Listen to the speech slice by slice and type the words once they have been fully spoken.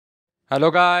Hello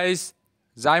guys,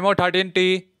 Xiaomi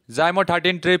 13T, Xiaomi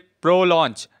 13T Pro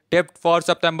launch tipped for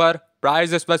September,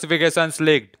 price specifications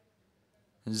leaked.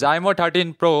 Xiaomi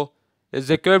 13 Pro is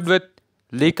equipped with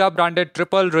Leica branded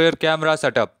triple rear camera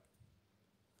setup.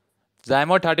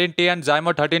 Xiaomi 13T and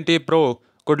Xiaomi 13T Pro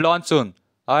could launch soon.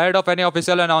 Ahead of any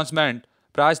official announcement,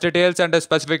 price details and the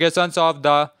specifications of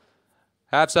the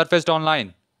have surfaced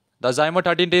online. The Xiaomi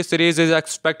 13T series is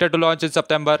expected to launch in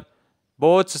September.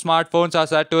 Both smartphones are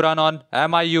set to run on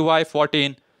MIUI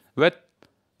 14 with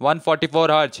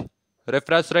 144Hz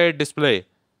refresh rate display.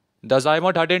 The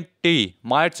Xiaomi 13T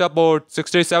might support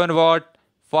 67-watt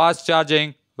fast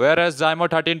charging, whereas Xiaomi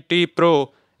 13T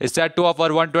Pro is set to offer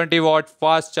 120-watt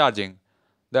fast charging.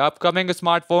 The upcoming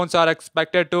smartphones are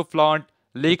expected to flaunt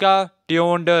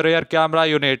Leica-tuned rear camera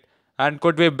unit and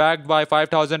could be backed by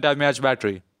 5000 mAh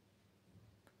battery.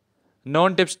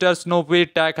 Known tipster Snoopy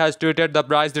Tech has tweeted the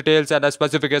price details and the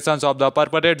specifications of the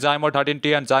purported Xiaomi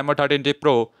 13T and Xiaomi 13T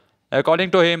Pro. According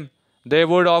to him, they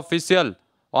would official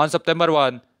on September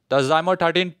 1. The Xiaomi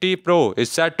 13T Pro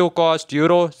is set to cost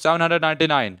Euro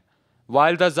 799,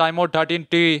 while the Xiaomi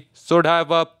 13T should have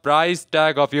a price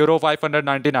tag of Euro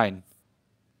 599.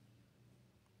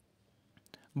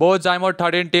 Both Xiaomi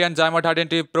 13T and Xiaomi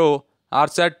 13T Pro are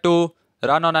set to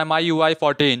run on MIUI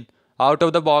 14 out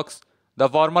of the box. The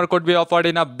former could be offered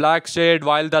in a black shade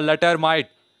while the latter might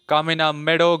come in a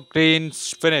meadow green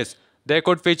finish. They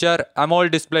could feature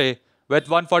AMOLED display with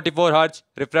 144Hz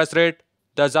refresh rate.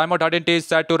 The Xiaomi 13T is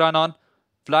set to run on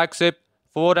flagship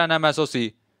 4nm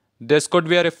SoC. This could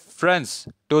be a reference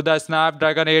to the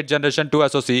Snapdragon 8 Generation 2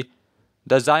 SoC.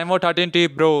 The Xiaomi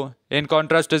 13T Pro, in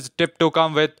contrast, is tipped to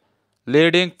come with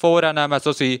leading 4nm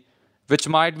SoC, which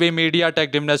might be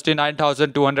MediaTek Dimensity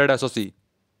 9200 SoC.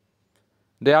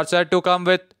 They are said to come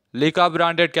with Leica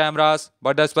branded cameras,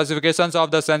 but the specifications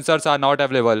of the sensors are not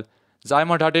available.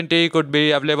 Xiaomi 13T could be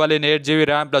available in 8GB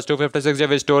RAM plus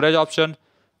 256GB storage option,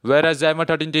 whereas Xiaomi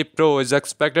 13T Pro is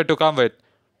expected to come with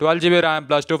 12GB RAM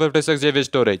plus 256GB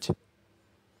storage.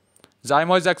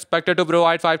 Xiaomi is expected to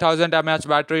provide 5000 mAh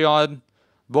battery on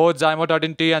both Xiaomi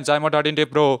 13T and Xiaomi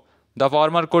 13T Pro. The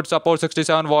former could support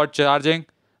 67-watt charging,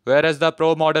 whereas the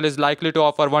Pro model is likely to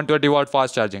offer 120-watt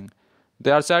fast charging. They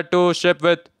are set to ship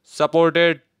with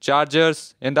supported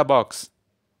chargers in the box.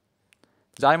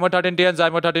 Xiaomi 13T and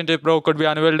Xiaomi 13T Pro could be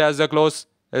unveiled as the close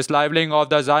rivaling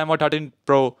of the Xiaomi 13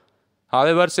 Pro.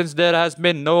 However, since there has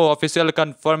been no official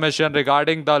confirmation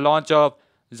regarding the launch of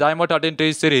Xiaomi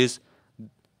 13T series,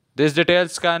 these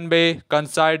details can be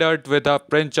considered with a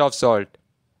pinch of salt.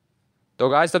 So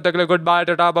guys, तब तक के लिए goodbye,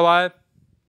 tata, bye bye.